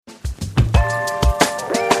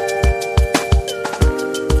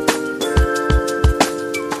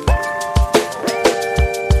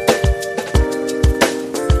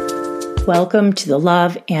Welcome to the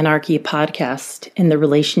Love Anarchy podcast in the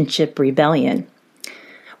Relationship Rebellion,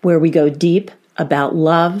 where we go deep about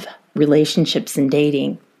love, relationships, and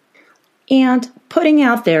dating. And putting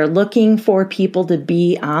out there, looking for people to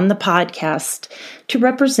be on the podcast to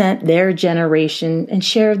represent their generation and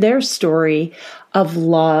share their story of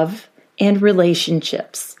love and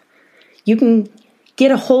relationships. You can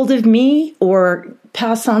get a hold of me or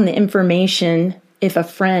pass on the information if a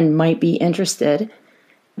friend might be interested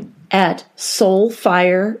at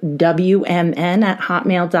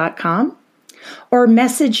soulfirewmn@hotmail.com or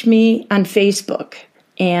message me on Facebook,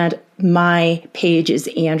 and my page is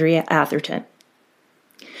Andrea Atherton.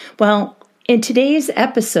 Well, in today's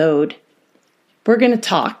episode, we're going to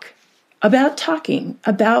talk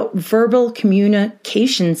about verbal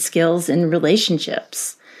communication skills in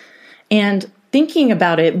relationships. And thinking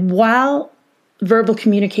about it, while verbal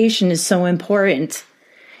communication is so important,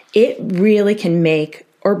 it really can make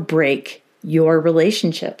or break your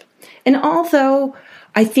relationship. And although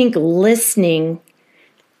I think listening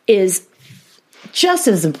is just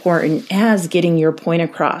as important as getting your point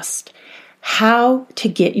across, how to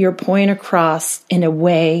get your point across in a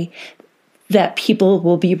way that people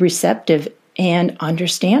will be receptive and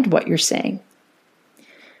understand what you're saying.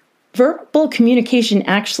 Verbal communication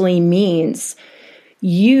actually means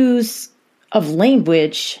use of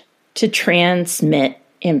language to transmit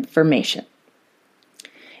information.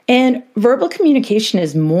 And verbal communication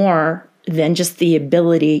is more than just the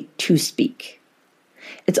ability to speak.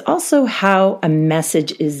 It's also how a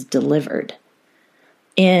message is delivered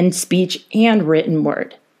in speech and written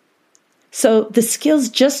word. So the skills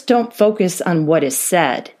just don't focus on what is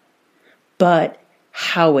said, but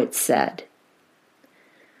how it's said.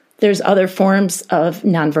 There's other forms of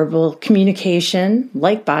nonverbal communication,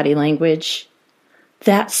 like body language,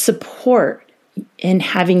 that support in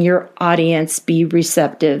having your audience be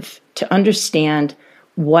receptive to understand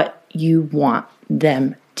what you want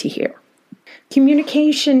them to hear.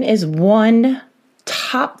 Communication is one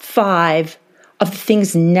top 5 of the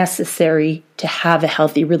things necessary to have a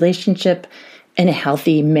healthy relationship and a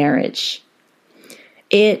healthy marriage.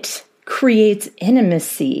 It creates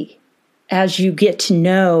intimacy as you get to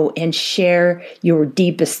know and share your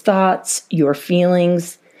deepest thoughts, your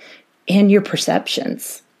feelings, and your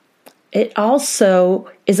perceptions. It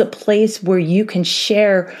also is a place where you can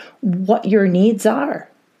share what your needs are,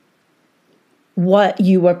 what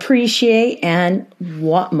you appreciate, and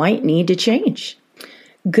what might need to change.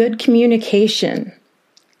 Good communication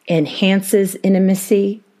enhances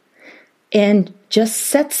intimacy and just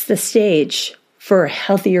sets the stage for a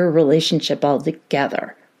healthier relationship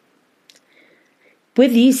altogether.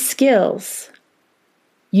 With these skills,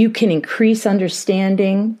 you can increase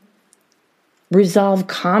understanding, resolve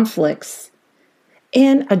conflicts,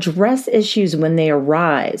 and address issues when they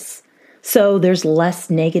arise, so there's less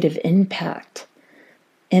negative impact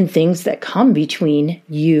and things that come between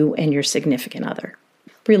you and your significant other.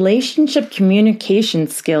 Relationship communication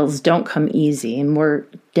skills don't come easy, and we're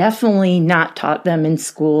definitely not taught them in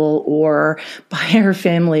school or by our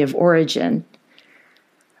family of origin.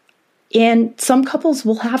 And some couples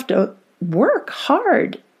will have to work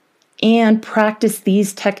hard and practice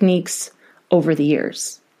these techniques over the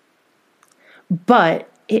years. But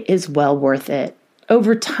it is well worth it.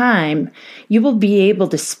 Over time, you will be able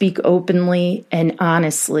to speak openly and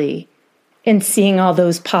honestly, and seeing all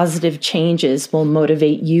those positive changes will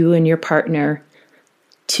motivate you and your partner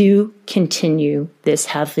to continue this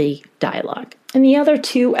healthy dialogue. In the other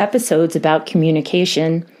 2 episodes about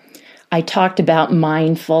communication, I talked about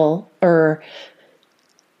mindful or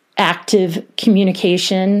active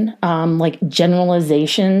communication, like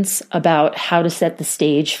generalizations about how to set the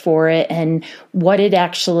stage for it and what it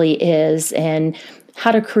actually is and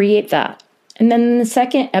how to create that. And then in the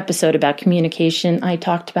second episode about communication, I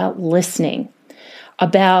talked about listening,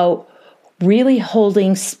 about really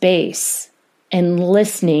holding space and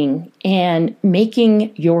listening and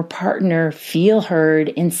making your partner feel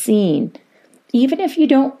heard and seen. Even if you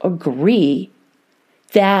don't agree,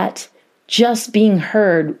 that just being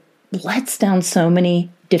heard lets down so many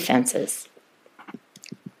defenses.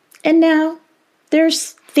 And now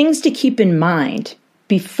there's things to keep in mind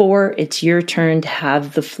before it's your turn to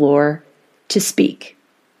have the floor to speak.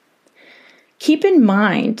 Keep in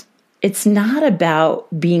mind, it's not about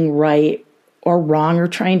being right or wrong or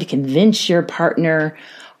trying to convince your partner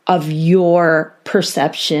of your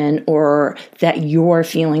perception or that your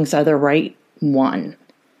feelings are the right one.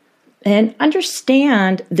 And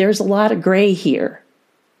understand there's a lot of gray here.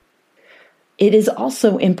 It is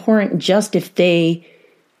also important, just if they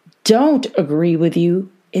don't agree with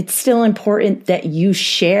you, it's still important that you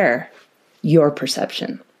share your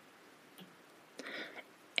perception.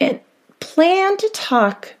 And plan to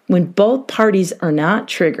talk when both parties are not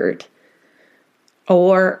triggered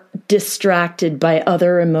or distracted by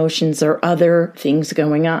other emotions or other things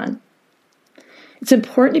going on. It's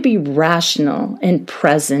important to be rational and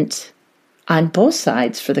present on both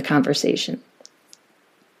sides for the conversation.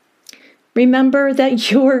 Remember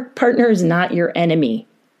that your partner is not your enemy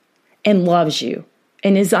and loves you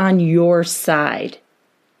and is on your side.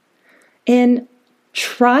 And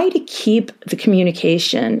try to keep the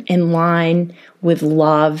communication in line with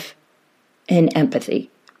love and empathy.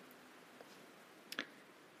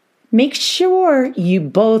 Make sure you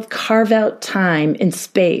both carve out time and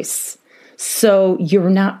space so you're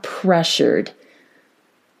not pressured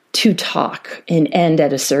to talk and end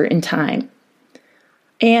at a certain time.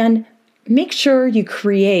 And make sure you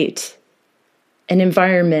create an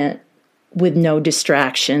environment with no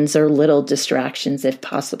distractions or little distractions if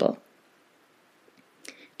possible.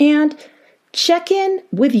 And check in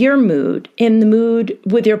with your mood, in the mood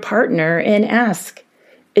with your partner, and ask,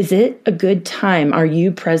 is it a good time? Are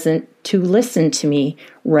you present to listen to me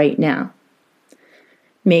right now?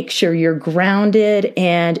 Make sure you're grounded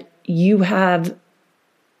and you have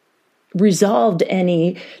resolved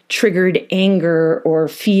any triggered anger or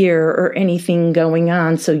fear or anything going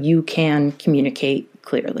on so you can communicate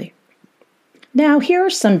clearly. Now, here are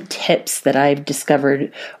some tips that I've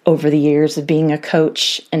discovered over the years of being a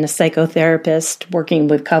coach and a psychotherapist, working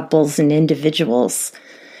with couples and individuals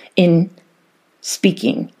in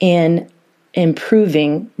speaking, in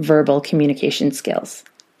improving verbal communication skills.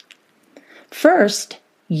 First,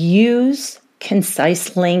 use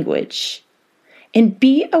concise language and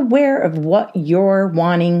be aware of what you're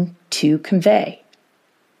wanting to convey.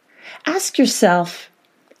 Ask yourself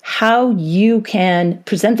how you can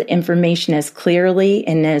present the information as clearly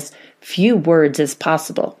in as few words as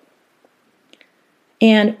possible.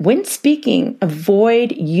 And when speaking,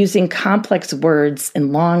 avoid using complex words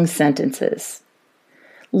and long sentences.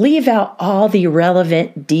 Leave out all the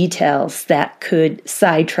irrelevant details that could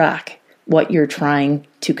sidetrack what you're trying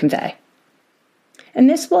to convey. And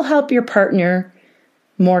this will help your partner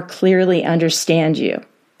more clearly understand you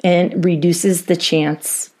and reduces the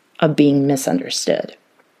chance of being misunderstood.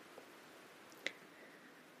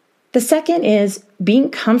 The second is being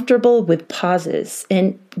comfortable with pauses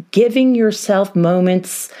and giving yourself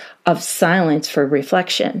moments of silence for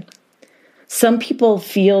reflection. Some people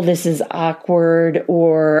feel this is awkward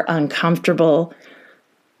or uncomfortable,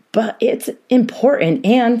 but it's important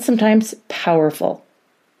and sometimes powerful.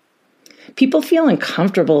 People feel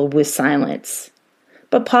uncomfortable with silence,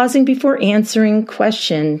 but pausing before answering a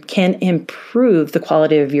question can improve the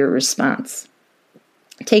quality of your response.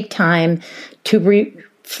 Take time to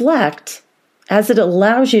reflect as it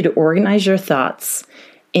allows you to organize your thoughts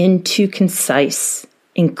into concise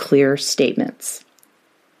and clear statements.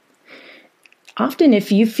 Often,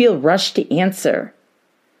 if you feel rushed to answer,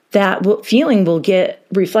 that feeling will get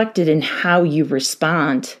reflected in how you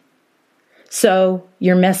respond. So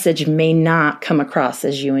your message may not come across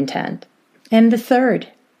as you intend. And the third,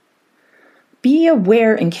 be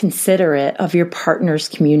aware and considerate of your partner's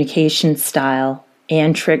communication style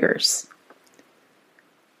and triggers.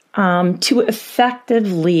 To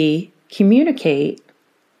effectively communicate,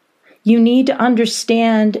 you need to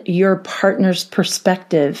understand your partner's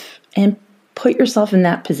perspective and put yourself in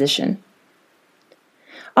that position.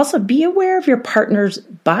 Also, be aware of your partner's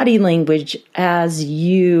body language as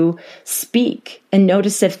you speak and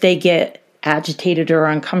notice if they get agitated or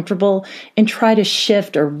uncomfortable and try to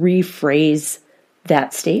shift or rephrase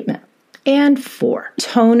that statement. And 4,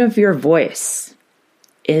 tone of your voice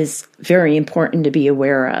is very important to be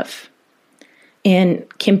aware of and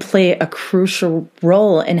can play a crucial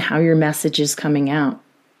role in how your message is coming out.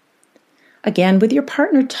 Again, with your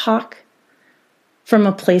partner, talk from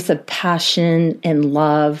a place of passion and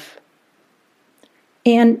love,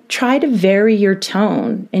 and try to vary your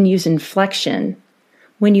tone and use inflection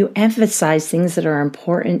when you emphasize things that are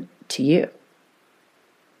important to you.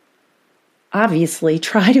 Obviously,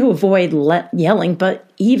 try to avoid yelling, but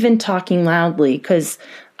even talking loudly, because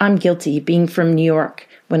I'm guilty. Being from New York,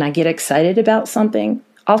 when I get excited about something,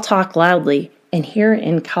 I'll talk loudly. And here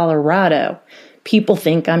in Colorado, people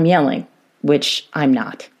think I'm yelling, which I'm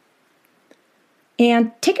not.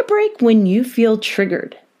 And take a break when you feel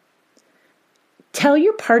triggered. Tell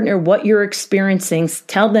your partner what you're experiencing.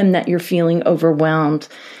 Tell them that you're feeling overwhelmed,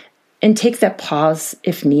 and take that pause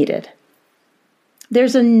if needed.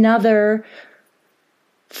 There's another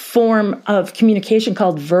form of communication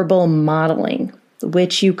called verbal modeling,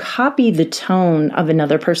 which you copy the tone of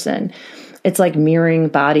another person. It's like mirroring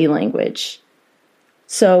body language.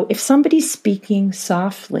 So if somebody's speaking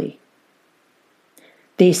softly,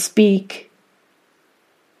 they speak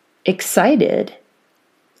excited,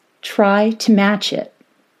 try to match it.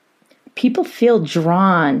 People feel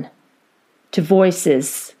drawn to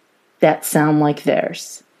voices that sound like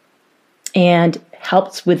theirs and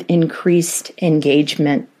helps with increased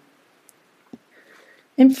engagement.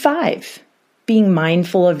 And 5, being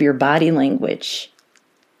mindful of your body language.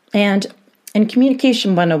 And in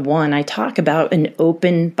Communication 101, I talk about an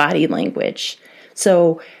open body language.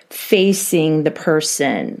 So facing the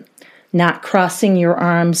person, not crossing your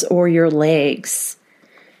arms or your legs.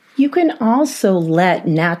 You can also let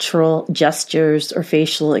natural gestures or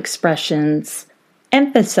facial expressions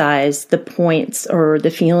emphasize the points or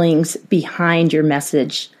the feelings behind your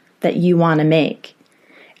message that you want to make,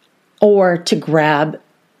 or to grab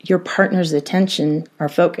your partner's attention or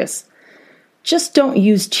focus. Just don't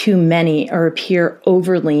use too many or appear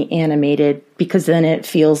overly animated, because then it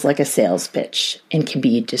feels like a sales pitch and can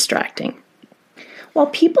be distracting. While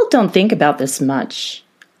people don't think about this much,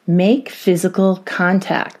 make physical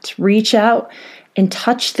contact. Reach out and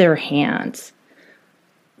touch their hands.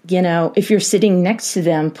 If you're sitting next to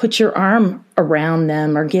them, put your arm around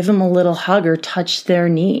them or give them a little hug or touch their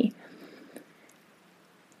knee.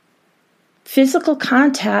 Physical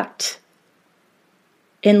contact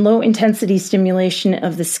and low-intensity stimulation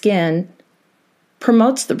of the skin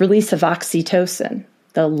promotes the release of oxytocin,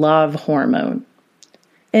 the love hormone.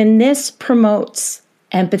 And this promotes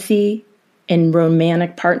empathy in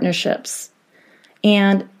romantic partnerships.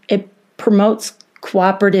 And it promotes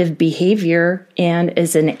cooperative behavior and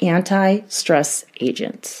is an anti-stress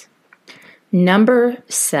agent. Number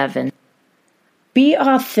 7, be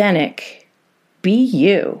authentic, be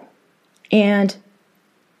you, and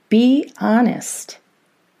be honest.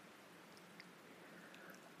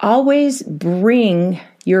 Always bring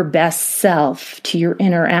your best self to your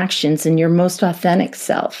interactions and your most authentic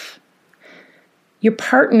self. Your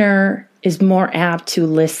partner is more apt to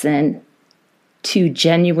listen to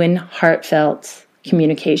genuine, heartfelt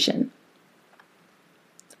communication.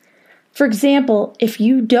 For example, if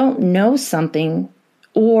you don't know something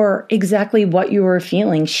or exactly what you are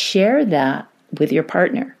feeling, share that with your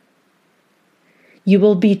partner. You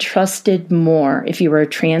will be trusted more if you are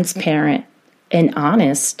transparent and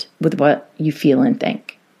honest with what you feel and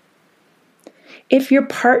think. If your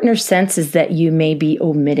partner senses that you may be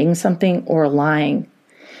omitting something or lying,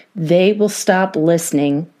 they will stop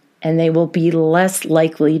listening and they will be less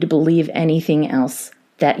likely to believe anything else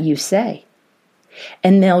that you say.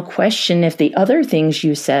 And they'll question if the other things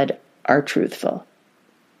you said are truthful.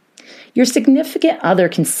 Your significant other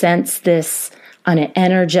can sense this on an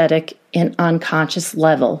energetic and unconscious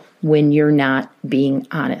level when you're not being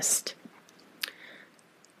honest.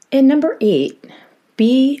 And number 8,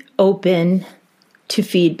 be open to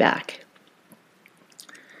feedback.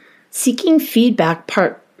 Seeking feedback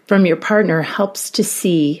from your partner helps to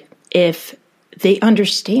see if they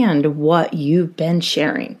understand what you've been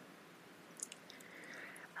sharing.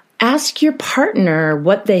 Ask your partner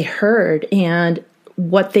what they heard and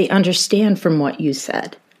what they understand from what you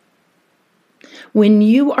said. When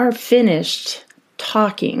you are finished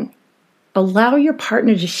talking, allow your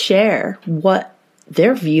partner to share what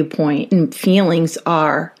their viewpoint and feelings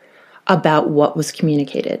are about what was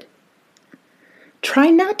communicated.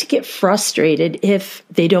 Try not to get frustrated if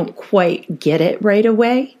they don't quite get it right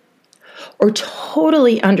away, or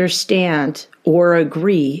totally understand or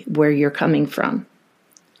agree where you're coming from.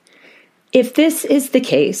 If this is the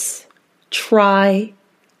case, try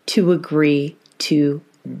to agree to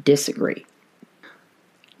disagree.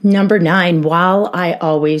 Number 9, while I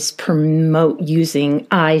always promote using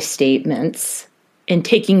I statements and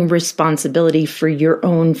taking responsibility for your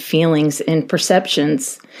own feelings and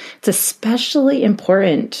perceptions, it's especially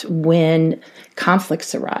important when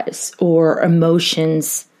conflicts arise or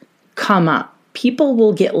emotions come up. People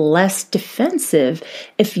will get less defensive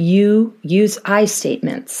if you use I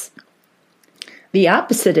statements. The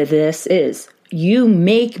opposite of this is, you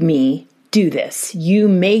make me do this. You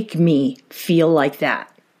make me feel like that.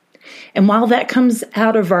 And while that comes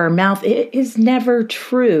out of our mouth, it is never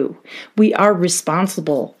true. We are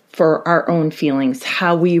responsible for our own feelings,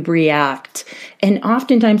 how we react. And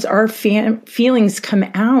oftentimes our feelings come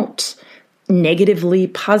out negatively,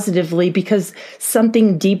 positively, because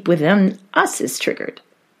something deep within us is triggered.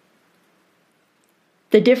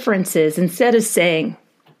 The difference is, instead of saying,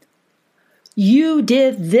 you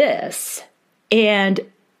did this and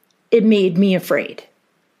it made me afraid,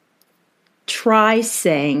 try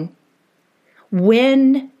saying,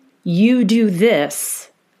 when you do this,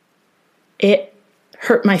 it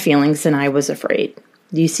hurt my feelings and I was afraid.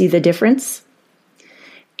 Do you see the difference?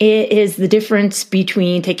 It is the difference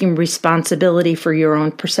between taking responsibility for your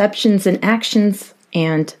own perceptions and actions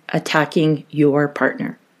and attacking your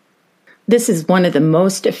partner. This is one of the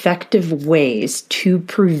most effective ways to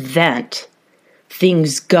prevent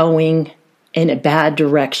things going in a bad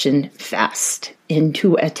direction fast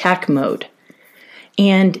into attack mode.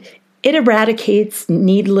 And it eradicates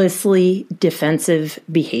needlessly defensive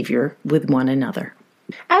behavior with one another.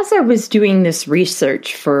 As I was doing this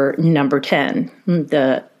research for number 10,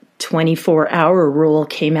 the 24-hour rule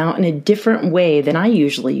came out in a different way than I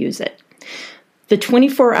usually use it. The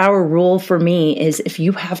 24-hour rule for me is if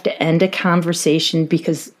you have to end a conversation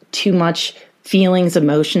because too much feelings,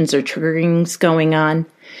 emotions, or triggering's going on,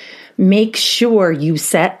 make sure you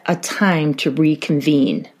set a time to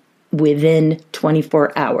reconvene within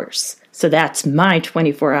 24 hours. So that's my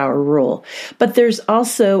 24-hour rule. But there's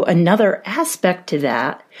also another aspect to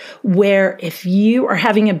that where if you are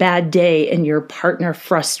having a bad day and your partner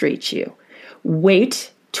frustrates you,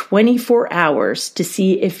 wait 24 hours to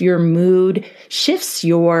see if your mood shifts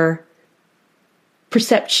your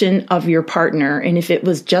perception of your partner and if it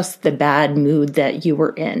was just the bad mood that you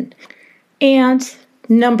were in. And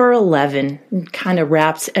number 11 kind of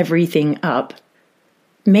wraps everything up.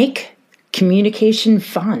 Make communication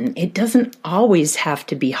fun. It doesn't always have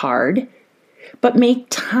to be hard, but make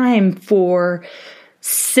time for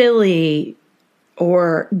silly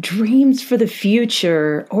or dreams for the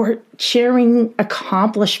future or sharing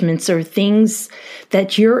accomplishments or things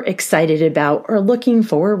that you're excited about or looking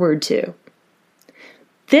forward to.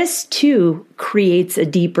 This too creates a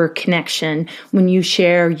deeper connection when you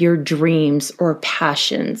share your dreams or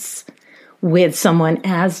passions with someone,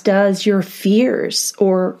 as does your fears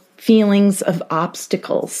or feelings of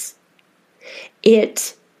obstacles.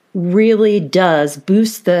 It really does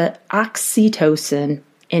boost the oxytocin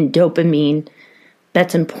and dopamine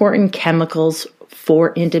that's important chemicals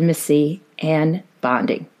for intimacy and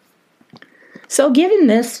bonding. So given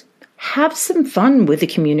this, have some fun with the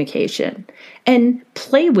communication and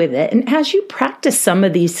play with it. And as you practice some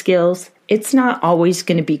of these skills, it's not always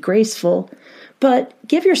going to be graceful, but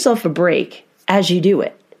give yourself a break as you do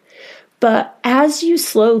it. But as you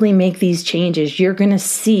slowly make these changes, you're going to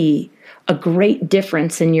see a great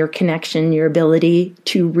difference in your connection, your ability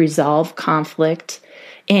to resolve conflict,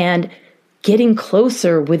 and getting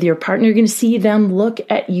closer with your partner. You're going to see them look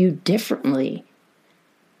at you differently.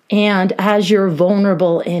 And as you're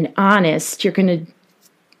vulnerable and honest, you're going to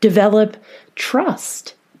develop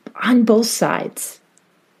trust on both sides.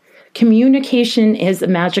 Communication is a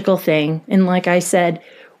magical thing. And like I said,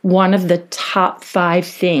 one of the top 5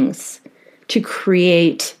 things to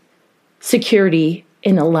create security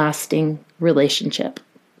in a lasting relationship.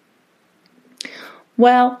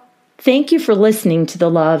 Well, thank you for listening to the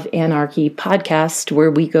Love Anarchy podcast,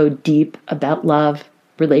 where we go deep about love,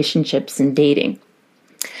 relationships, and dating.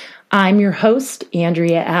 I'm your host,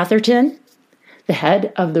 Andrea Atherton, the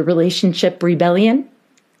head of the Relationship Rebellion.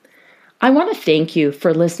 I want to thank you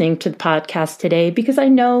for listening to the podcast today because I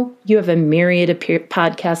know you have a myriad of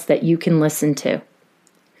podcasts that you can listen to.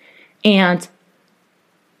 And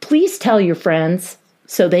please tell your friends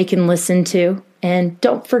so they can listen to. And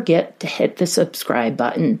don't forget to hit the subscribe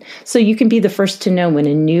button so you can be the first to know when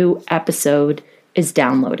a new episode is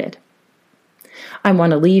downloaded. I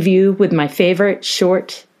want to leave you with my favorite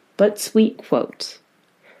short but sweet quote.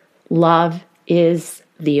 Love is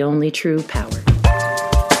the only true power.